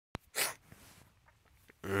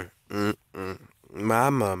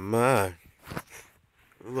My.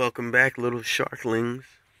 Welcome back, little sharklings.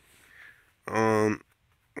 Um,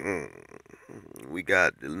 mm, we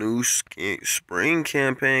got the new spring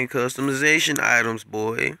campaign customization items,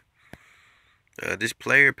 boy. This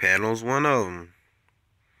player panel's one of them.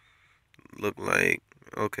 Look like,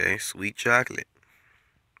 okay, sweet chocolate.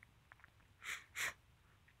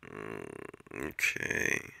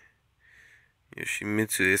 Okay.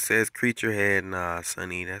 Yoshimitsu, it says creature head. Nah,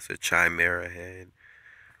 Sonny, that's a chimera head.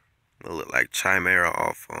 It look like chimera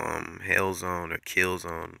off Hellzone or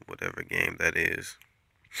Killzone, whatever game that is.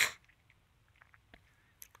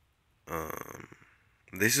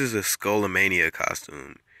 This is a Skullomania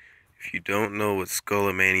costume. If you don't know what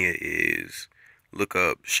Skullomania is, look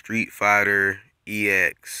up Street Fighter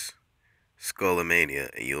EX Skullomania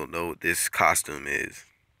and you'll know what this costume is.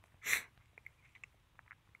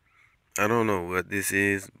 I don't know what this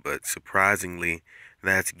is, but surprisingly,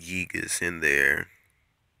 that's Gigas in there.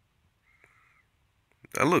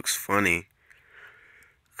 That looks funny.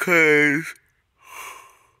 Cause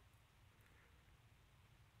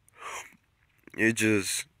it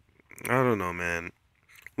just, I don't know, man.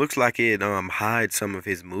 Looks like it hides some of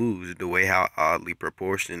his moves, the way how oddly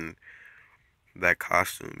proportioned that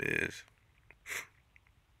costume is.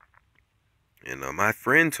 And my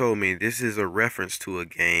friend told me this is a reference to a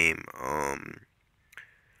game.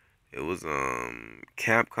 It was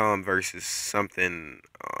Capcom versus something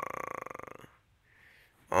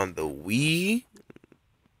on the Wii.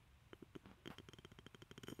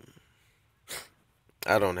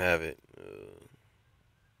 I don't have it.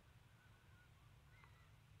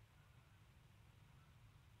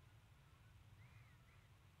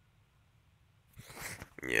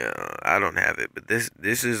 Yeah, I don't have it. But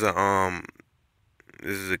this is a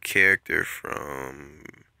character from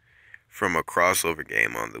a crossover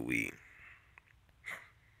game on the Wii.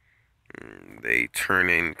 They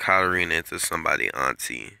turning Katarina into somebody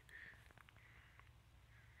auntie.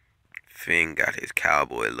 Finn got his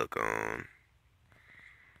cowboy look on.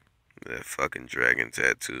 That fucking dragon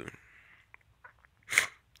tattoo.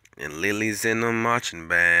 And Lily's in the marching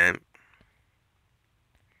band.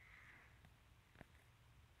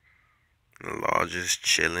 The law just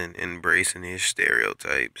chilling, embracing his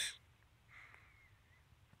stereotypes.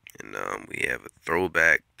 And we have a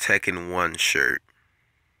throwback Tekken 1 shirt.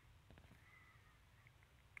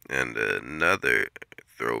 And another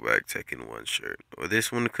throwback Tekken 1 shirt. Or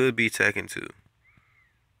this one could be Tekken 2.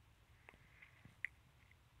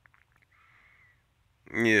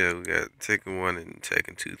 Yeah, we got Tekken 1 and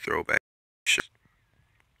Tekken 2 throwback shirts.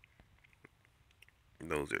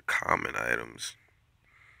 Those are common items.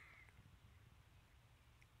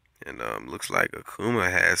 And looks like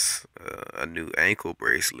Akuma has a new ankle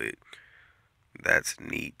bracelet. That's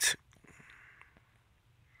neat.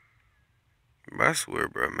 But I swear,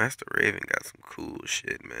 bro, Master Raven got some cool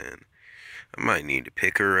shit, man. I might need to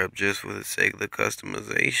pick her up just for the sake of the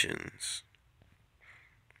customizations.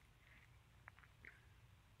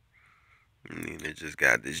 Nina just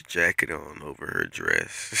got this jacket on over her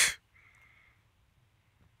dress.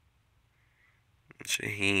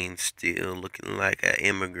 Shaheen still looking like an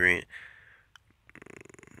immigrant.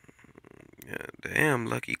 God damn,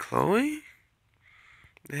 Lucky Chloe?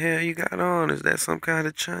 The hell you got on? Is that some kind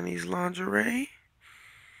of Chinese lingerie?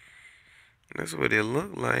 That's what it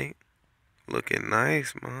looked like. Looking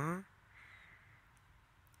nice, man.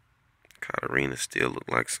 Katarina still look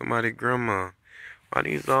like somebody's grandma.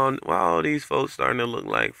 Why all these folks starting to look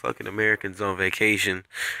like fucking Americans on vacation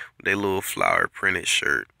with their little flower printed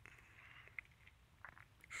shirt?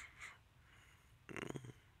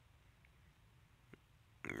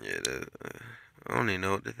 Yeah, I don't even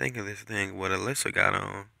know what to think of this thing. What Alyssa got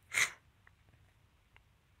on.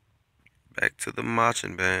 Back to the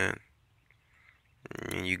marching band.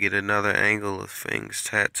 And you get another angle of Fing's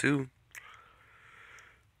tattoo.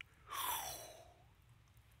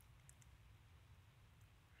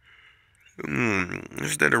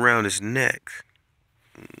 What's that around his neck?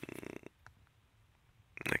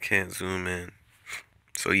 I can't zoom in.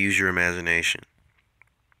 So use your imagination.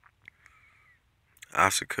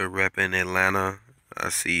 Asuka repping Atlanta. I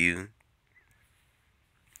see you.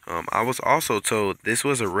 I was also told this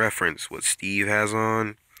was a reference what Steve has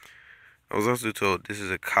on. I was also told this is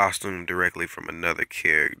a costume directly from another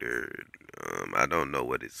character. I don't know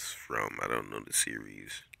what it's from. I don't know the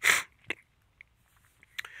series.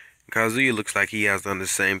 Kazuya looks like he has done the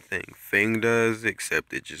same thing Fing does,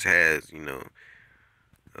 except it just has,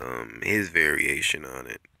 his variation on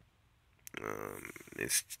it.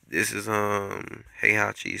 This is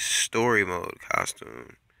Heihachi's story mode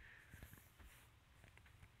costume.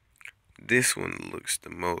 this one looks the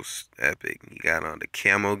most epic. He got on the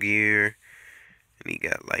camo gear, and he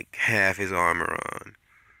got like half his armor on.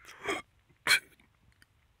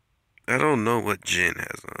 I don't know what Jin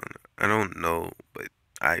has on. I don't know, but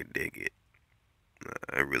I dig it.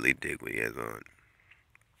 I really dig what he has on.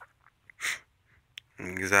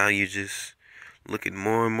 Because how you just looking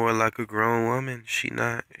more and more like a grown woman. She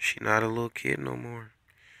not a little kid no more.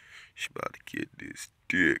 She about to get this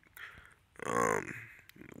dick. Um,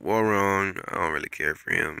 Warong, I don't really care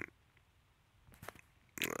for him.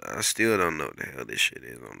 I still don't know what the hell this shit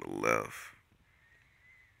is on the left.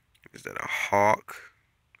 Is that a hawk?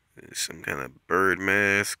 Is some kind of bird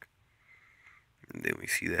mask? And then we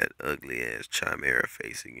see that ugly ass Chimera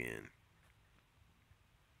face again.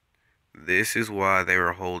 This is why they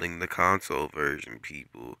were holding the console version,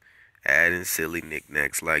 people. Adding silly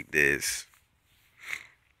knickknacks like this.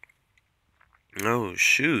 Oh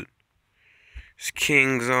shoot. This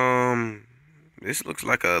King's this looks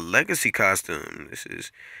like a legacy costume. This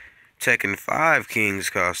is Tekken 5 King's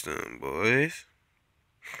costume, boys.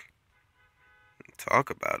 Talk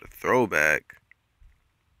about a throwback.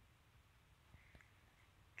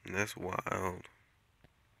 That's wild.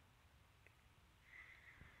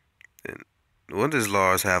 And what does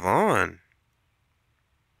Lars have on?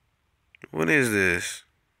 What is this?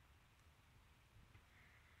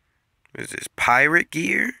 Is this pirate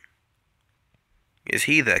gear? Is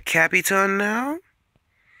he the Capitan now?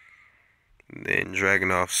 And then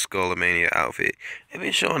Dragunov's Skullomania outfit. They've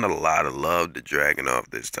been showing a lot of love to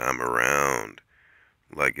Dragunov this time around.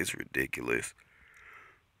 Like, it's ridiculous.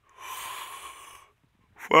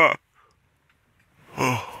 Fuck.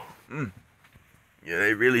 Oh. Yeah,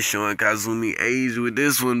 they really showing Kazumi age with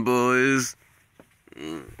this one, boys.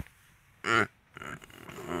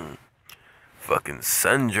 Fucking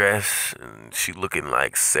sundress, and she looking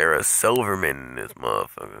like Sarah Silverman in this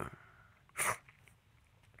motherfucker.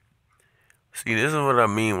 See, this is what I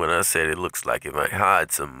mean when I said it looks like it might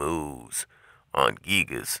hide some moves on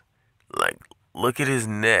Gigas. Like, look at his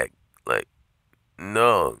neck. Like,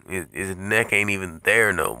 no, his neck ain't even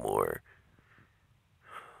there no more.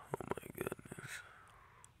 Oh my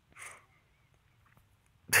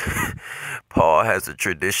goodness. Paul has a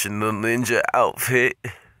traditional ninja outfit.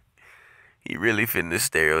 He really finna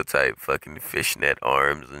stereotype fucking fishnet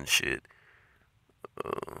arms and shit.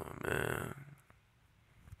 Oh, man.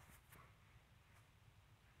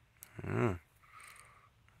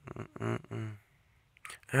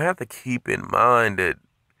 I have to keep in mind that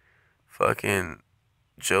fucking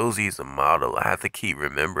Josie's a model. I have to keep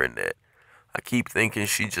remembering that. I keep thinking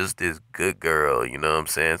she just this good girl, you know what I'm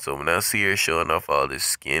saying? So when I see her showing off all this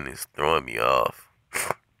skin, it's throwing me off.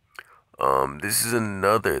 This is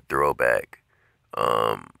another throwback.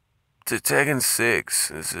 To Tekken 6.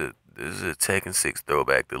 This is a Tekken 6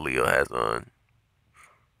 throwback that Leo has on.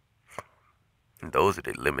 And those are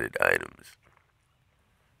the limited items.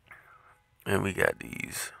 And we got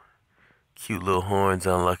these cute little horns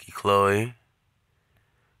on Lucky Chloe.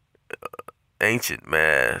 Ancient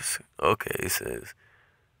mask. Okay, it says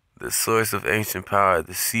the source of ancient power,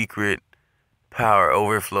 the secret power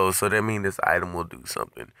overflows. So that means this item will do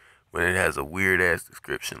something when it has a weird ass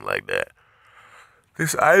description like that.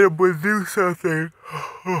 This item will do something.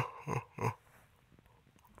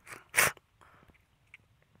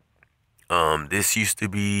 This used to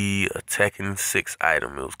be a Tekken 6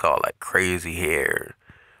 item. It was called like Crazy Hair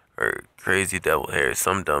or Crazy Devil Hair,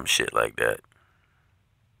 some dumb shit like that.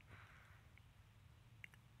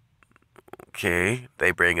 Okay,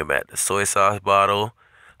 they bring him back the soy sauce bottle,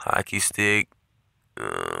 hockey stick,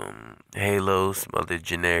 Halo, some other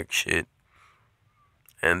generic shit.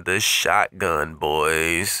 And the shotgun,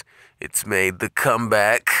 boys. It's made the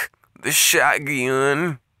comeback. The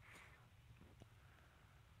shotgun.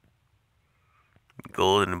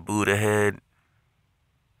 Golden Buddha head.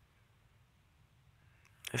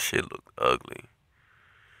 That shit look ugly.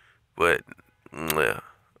 But, yeah.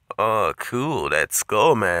 Oh, cool. That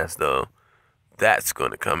skull mask, though. That's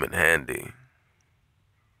gonna come in handy.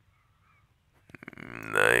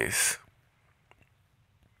 Nice.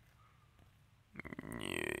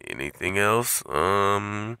 Yeah, anything else?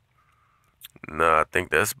 No, I think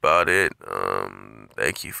that's about it.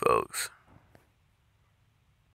 Thank you, folks.